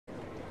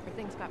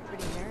Things got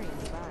pretty hairy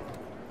in the back.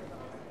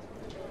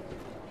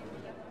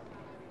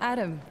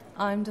 Adam,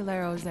 I'm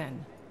Delaro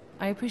Zen.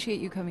 I appreciate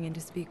you coming in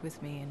to speak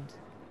with me, and...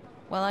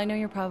 Well, I know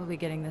you're probably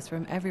getting this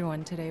from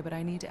everyone today, but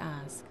I need to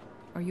ask.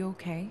 Are you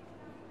okay?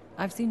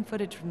 I've seen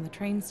footage from the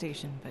train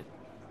station, but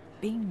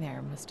being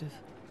there must have...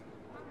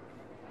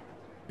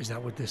 Is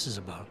that what this is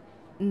about?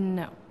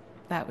 No,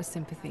 that was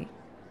sympathy.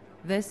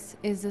 This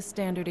is a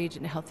standard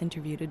agent health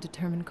interview to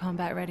determine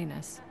combat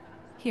readiness.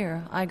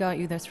 Here, I got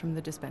you this from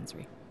the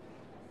dispensary.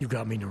 You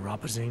got me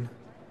neuropazine?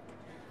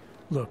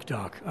 Look,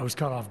 Doc, I was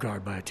caught off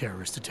guard by a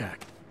terrorist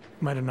attack.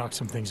 Might have knocked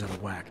some things out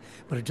of whack,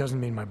 but it doesn't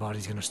mean my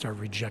body's gonna start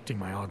rejecting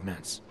my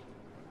augments.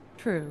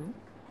 True,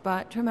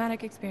 but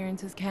traumatic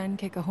experiences can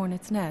kick a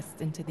hornet's nest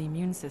into the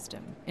immune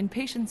system. In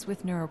patients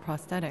with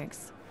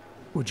neuroprosthetics...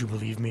 Would you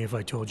believe me if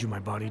I told you my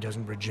body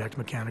doesn't reject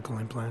mechanical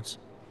implants?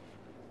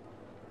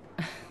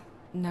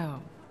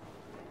 No.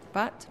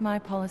 But my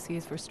policy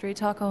is for straight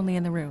talk only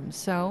in the room,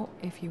 so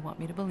if you want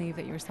me to believe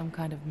that you're some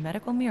kind of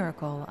medical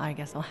miracle, I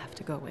guess I'll have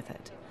to go with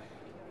it.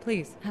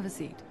 Please, have a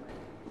seat.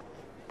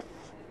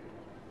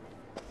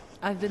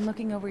 I've been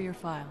looking over your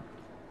file.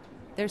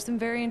 There's some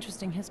very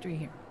interesting history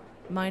here.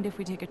 Mind if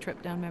we take a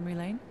trip down memory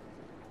lane?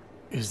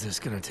 Is this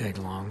gonna take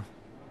long?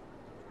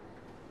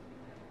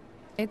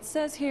 It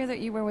says here that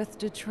you were with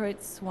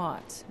Detroit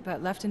SWAT,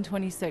 but left in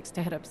 26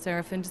 to head up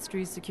Seraph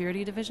Industries'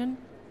 security division.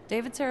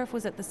 David Seraph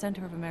was at the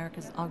center of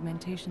America's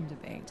augmentation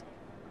debate.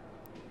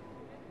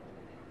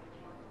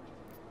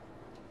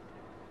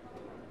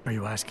 Are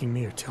you asking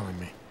me or telling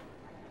me?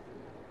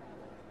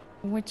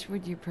 Which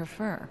would you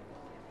prefer?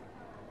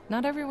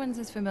 Not everyone's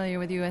as familiar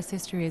with US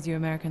history as you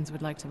Americans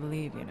would like to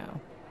believe, you know.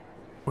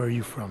 Where are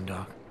you from,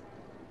 Doc?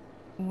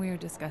 We're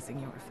discussing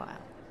your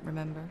file,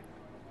 remember?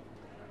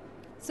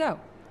 So,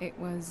 it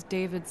was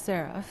David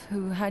Seraph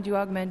who had you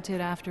augmented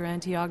after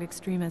anti-aug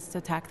extremists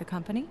attacked the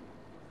company?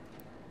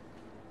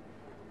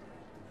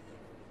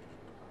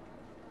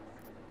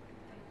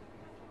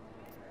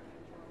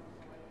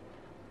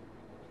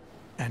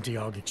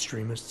 Anti-aug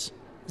extremists?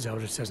 Is that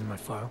what it says in my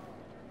file?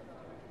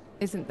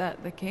 Isn't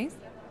that the case?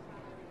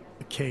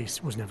 The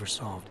case was never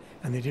solved,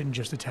 and they didn't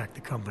just attack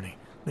the company.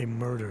 They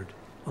murdered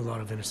a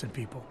lot of innocent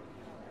people.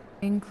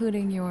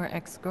 Including your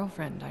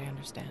ex-girlfriend, I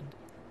understand.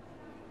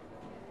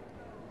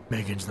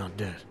 Megan's not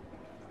dead.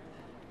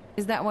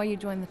 Is that why you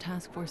joined the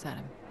task force,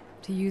 Adam?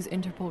 To use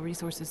Interpol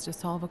resources to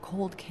solve a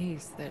cold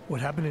case that... What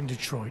happened in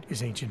Detroit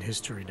is ancient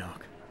history,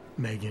 Doc.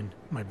 Megan,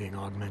 my being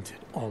augmented,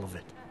 all of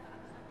it.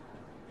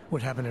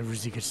 What happened at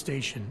Ruzicka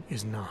Station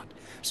is not.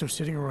 So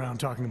sitting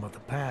around talking about the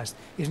past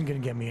isn't going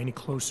to get me any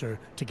closer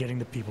to getting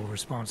the people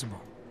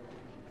responsible.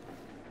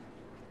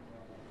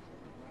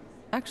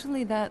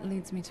 Actually, that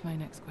leads me to my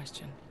next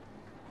question.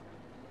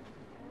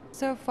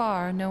 So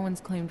far, no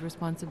one's claimed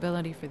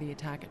responsibility for the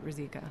attack at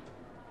Ruzicka.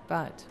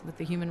 But with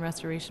the human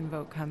restoration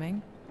vote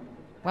coming,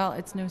 well,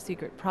 it's no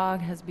secret Prague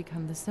has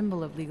become the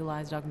symbol of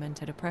legalized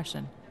augmented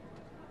oppression.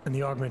 And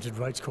the Augmented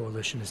Rights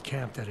Coalition is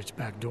camped at its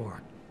back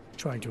door,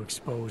 trying to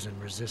expose and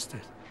resist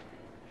it.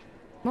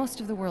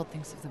 Most of the world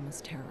thinks of them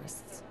as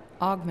terrorists.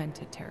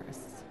 Augmented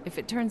terrorists. If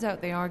it turns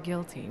out they are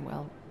guilty,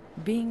 well,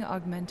 being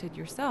augmented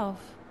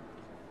yourself...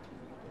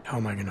 How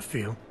am I gonna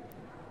feel?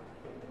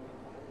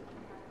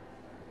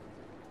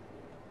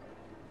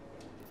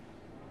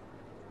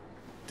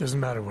 Doesn't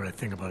matter what I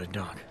think about it,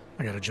 Doc.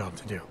 I got a job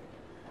to do.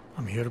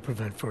 I'm here to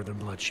prevent further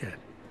bloodshed,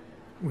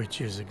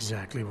 which is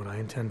exactly what I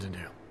intend to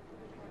do.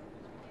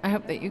 I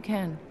hope that you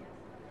can.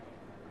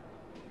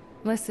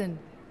 Listen,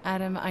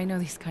 Adam, I know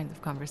these kinds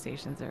of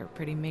conversations are a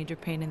pretty major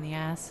pain in the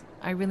ass.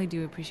 I really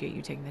do appreciate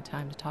you taking the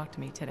time to talk to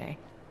me today.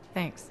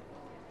 Thanks.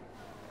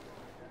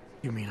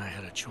 You mean I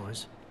had a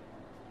choice?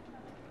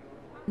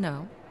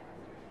 No,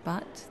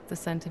 but the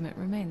sentiment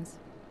remains.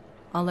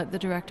 I'll let the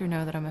director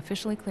know that I'm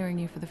officially clearing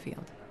you for the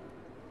field.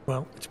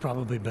 Well, it's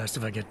probably best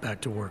if I get back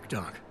to work,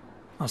 Doc.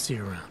 I'll see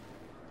you around.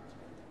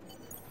 I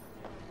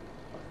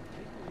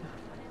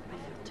feel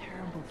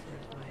terrible for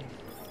his wife.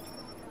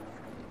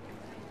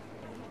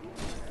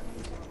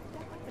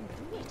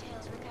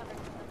 Details recovered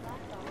from the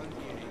black dog.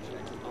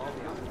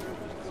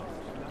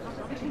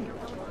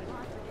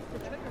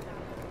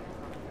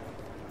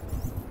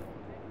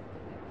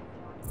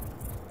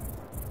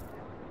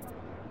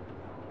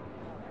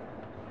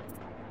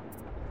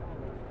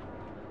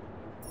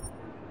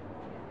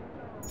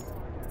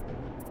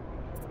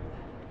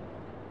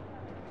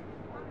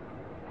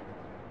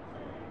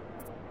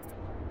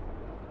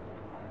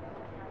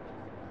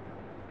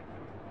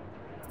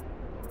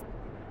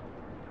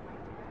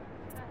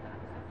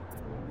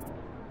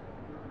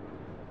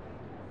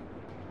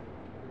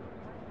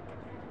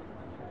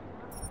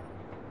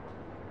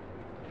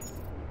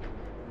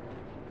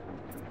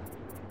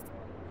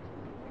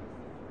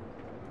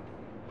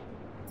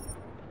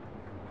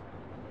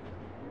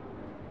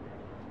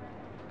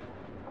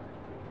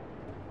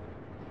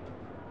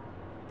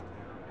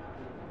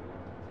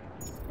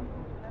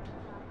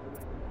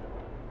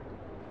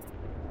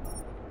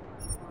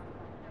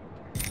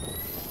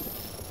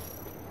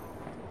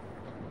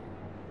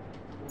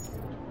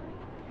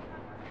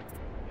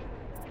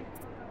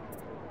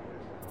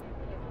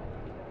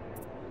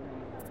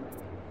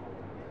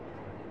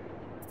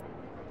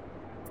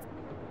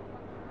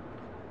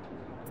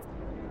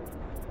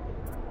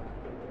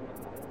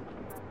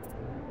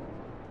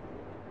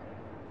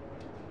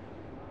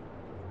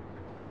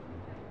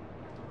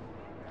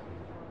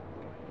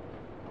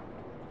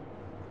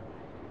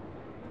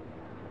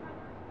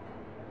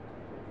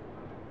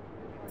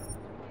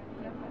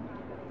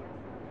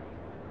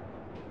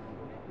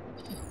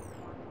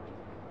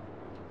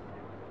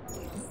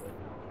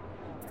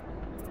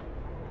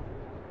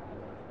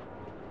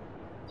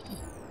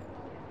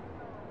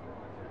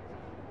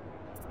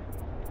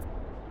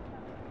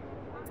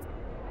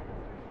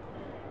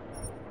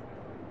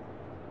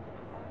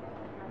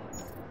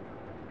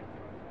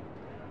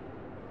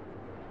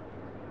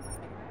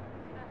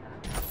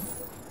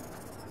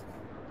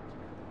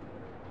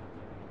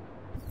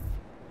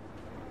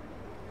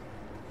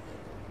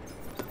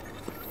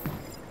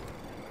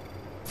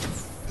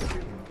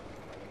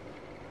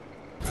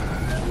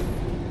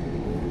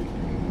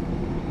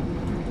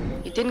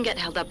 You didn't get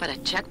held up at a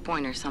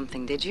checkpoint or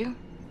something, did you?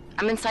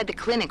 I'm inside the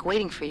clinic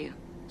waiting for you.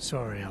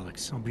 Sorry,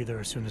 Alex. I'll be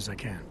there as soon as I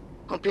can.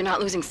 Hope you're not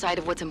losing sight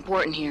of what's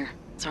important here.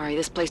 Sorry,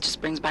 this place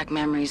just brings back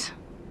memories.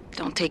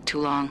 Don't take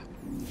too long.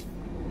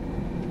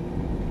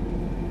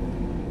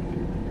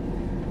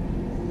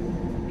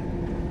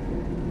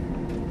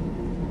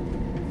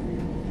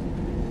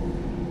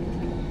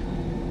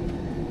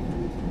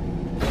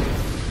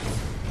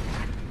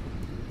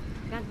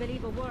 Can't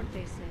believe a word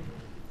they said.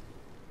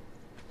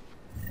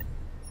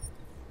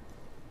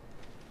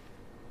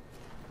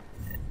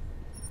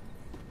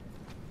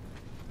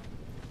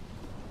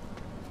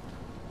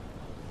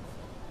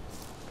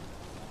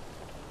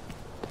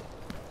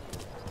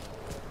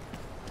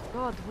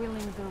 God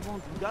willing, there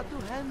won't be. Got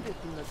to hand it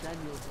to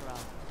Nathaniel Brown.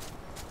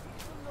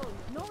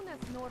 Known as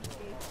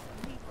Northgate,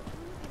 leads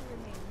cruising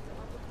remains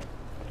of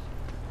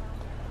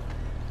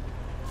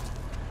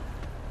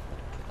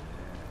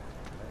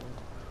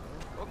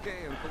the Okay,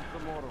 until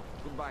tomorrow.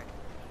 Goodbye.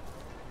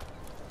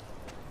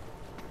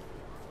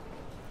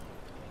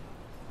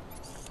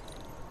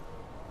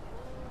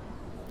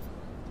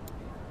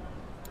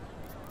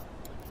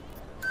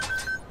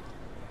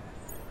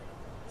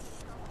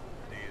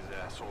 These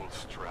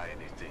assholes try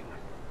anything.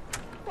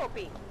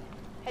 Poppy,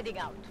 heading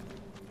out.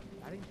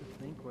 Starting to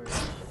think we're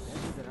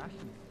ending the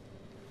rations.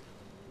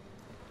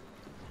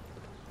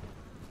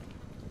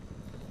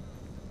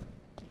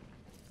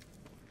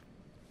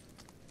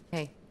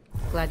 Hey,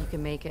 glad you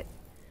can make it.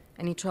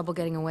 Any trouble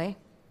getting away?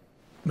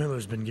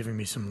 Miller's been giving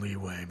me some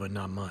leeway, but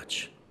not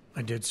much.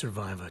 I did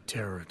survive a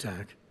terror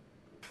attack.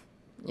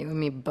 You and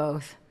me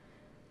both.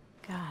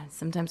 God,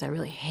 sometimes I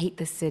really hate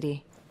this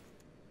city.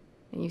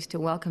 It used to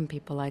welcome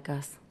people like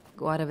us,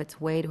 go out of its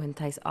way to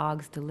entice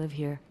Augs to live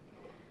here.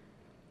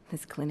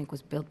 This clinic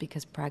was built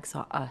because Prague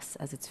saw us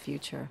as its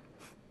future.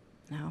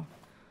 Now,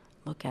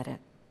 look at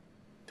it.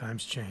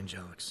 Times change,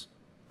 Alex.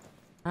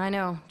 I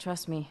know,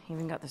 trust me,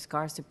 even got the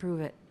scars to prove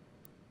it.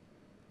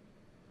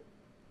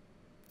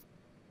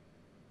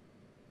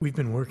 We've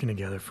been working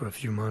together for a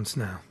few months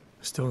now.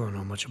 Still don't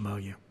know much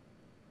about you.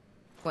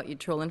 What, you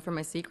trolling for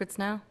my secrets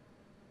now?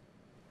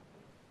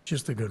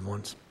 Just the good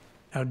ones.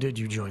 How did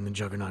you join the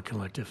Juggernaut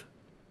Collective?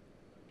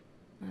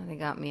 They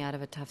got me out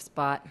of a tough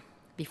spot.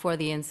 Before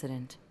the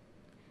incident.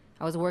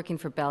 I was working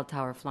for Bell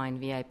Tower flying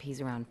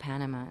VIPs around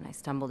Panama, and I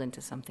stumbled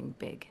into something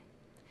big.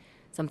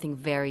 Something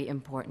very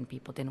important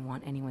people didn't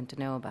want anyone to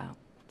know about.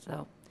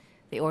 So,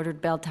 they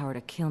ordered Bell Tower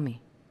to kill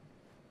me.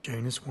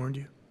 Janus warned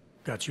you?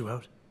 Got you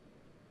out?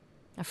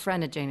 A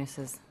friend of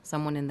Janus's,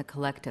 someone in the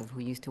collective who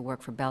used to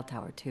work for Bell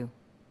Tower, too.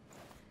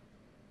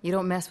 You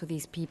don't mess with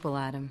these people,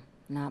 Adam.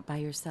 Not by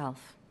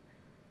yourself.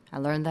 I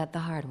learned that the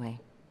hard way.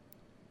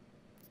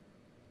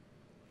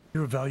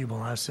 You're a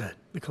valuable asset.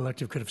 The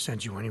collective could have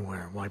sent you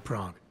anywhere. Why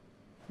Prague?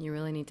 You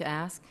really need to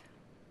ask?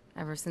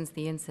 Ever since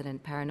the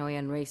incident, paranoia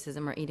and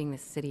racism are eating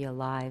this city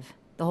alive.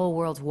 The whole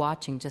world's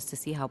watching just to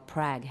see how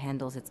Prague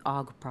handles its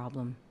AUG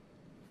problem.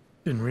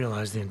 Didn't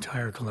realize the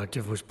entire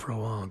collective was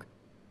pro-AUG.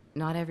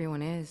 Not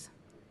everyone is.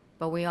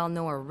 But we all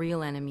know our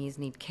real enemies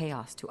need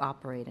chaos to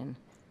operate in.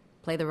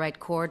 Play the right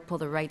chord, pull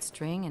the right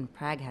string, and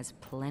Prague has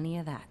plenty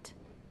of that.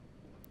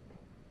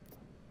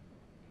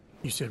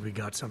 You said we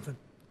got something?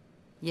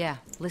 Yeah,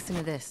 listen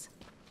to this.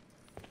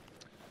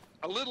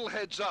 A little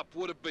heads up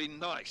would have been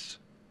nice.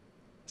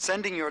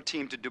 Sending your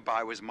team to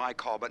Dubai was my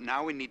call, but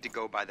now we need to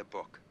go by the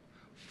book.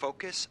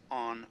 Focus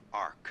on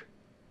ARC.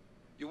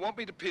 You want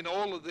me to pin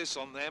all of this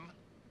on them?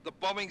 The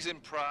bombings in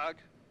Prague,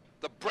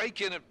 the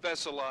break-in at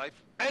Versalife,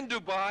 and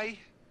Dubai?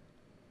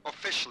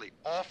 Officially,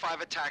 all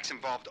 5 attacks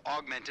involved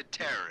augmented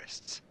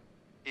terrorists.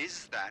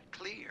 Is that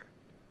clear?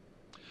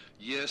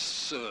 Yes,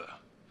 sir.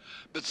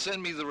 But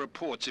send me the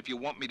reports if you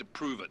want me to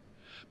prove it,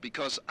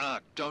 because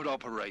ARC don't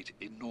operate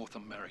in North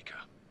America.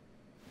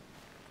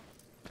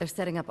 They're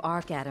setting up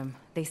ARC, Adam.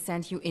 They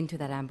sent you into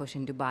that ambush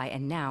in Dubai,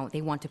 and now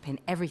they want to pin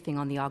everything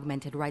on the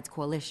Augmented Rights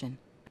Coalition.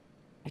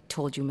 I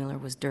told you Miller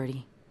was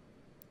dirty.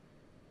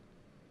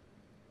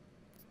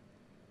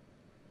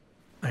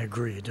 I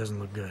agree, it doesn't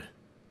look good.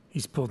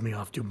 He's pulled me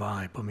off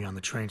Dubai, put me on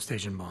the train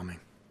station bombing.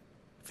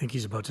 I think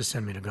he's about to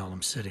send me to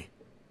Gollum City.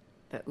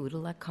 The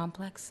Udalek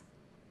complex?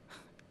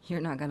 You're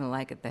not gonna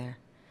like it there.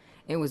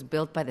 It was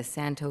built by the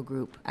Santo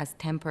Group as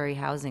temporary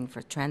housing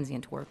for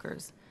transient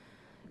workers.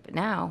 But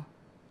now...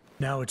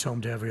 Now it's home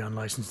to every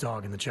unlicensed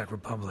dog in the Czech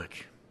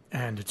Republic.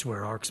 And it's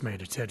where ARC's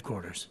made its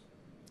headquarters.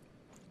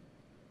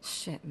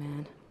 Shit,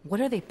 man.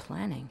 What are they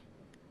planning?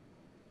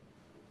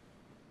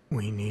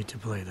 We need to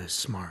play this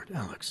smart,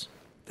 Alex.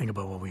 Think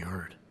about what we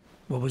heard.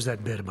 What was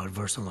that bit about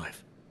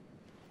Versalife?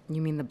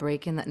 You mean the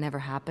break-in that never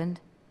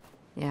happened?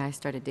 Yeah, I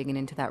started digging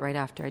into that right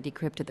after I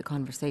decrypted the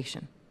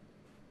conversation.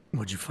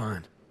 What'd you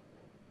find?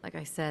 Like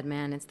I said,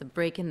 man, it's the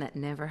break-in that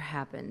never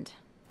happened.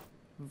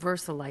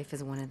 Versalife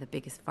is one of the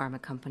biggest pharma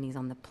companies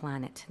on the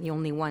planet. The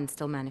only one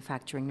still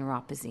manufacturing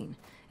neuropozyne.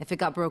 If it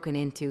got broken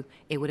into,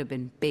 it would have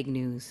been big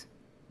news.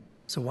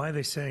 So why are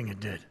they saying it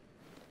did?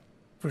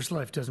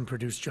 Versalife doesn't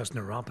produce just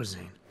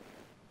neuropozyne.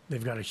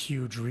 They've got a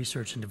huge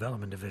research and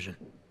development division.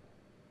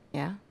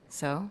 Yeah?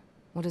 So?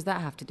 What does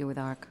that have to do with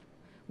ARC?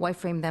 Why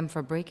frame them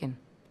for break-in?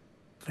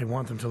 They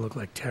want them to look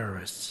like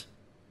terrorists.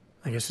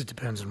 I guess it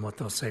depends on what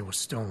they'll say was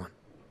stolen.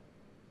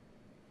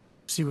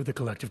 See what the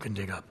collective can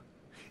dig up.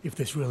 If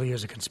this really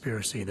is a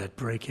conspiracy, that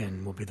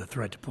break-in will be the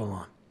thread to pull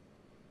on.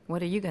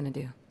 What are you gonna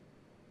do?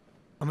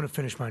 I'm gonna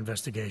finish my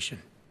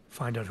investigation.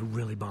 Find out who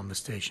really bombed the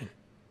station.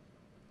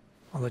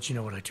 I'll let you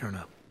know when I turn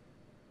up.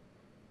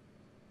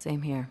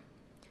 Same here.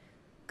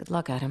 Good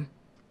luck, Adam.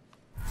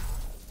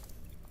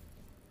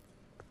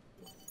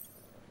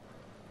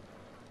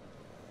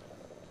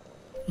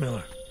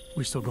 Miller,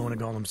 we still going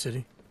to Gollum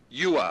City?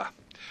 You are.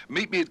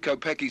 Meet me at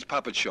Kopecki's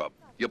puppet shop.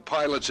 Your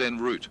pilot's en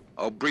route.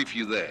 I'll brief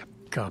you there.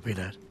 Copy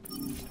that.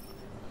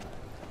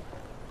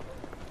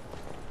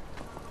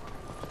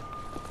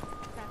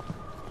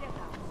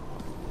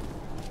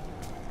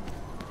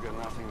 Got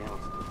nothing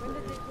else to When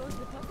did say. they close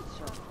the puppet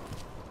shop?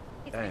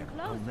 It's Damn, been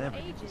I'll closed never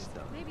for get this ages.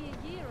 done. Maybe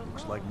a year or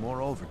Looks more. like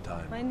more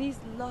overtime. My niece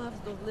loves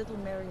those little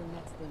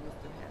marionettes they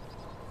used to have.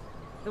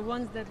 The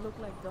ones that look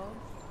like dogs.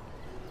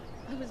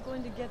 I was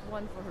going to get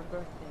one for her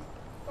birthday.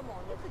 Come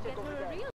on, let's get her a real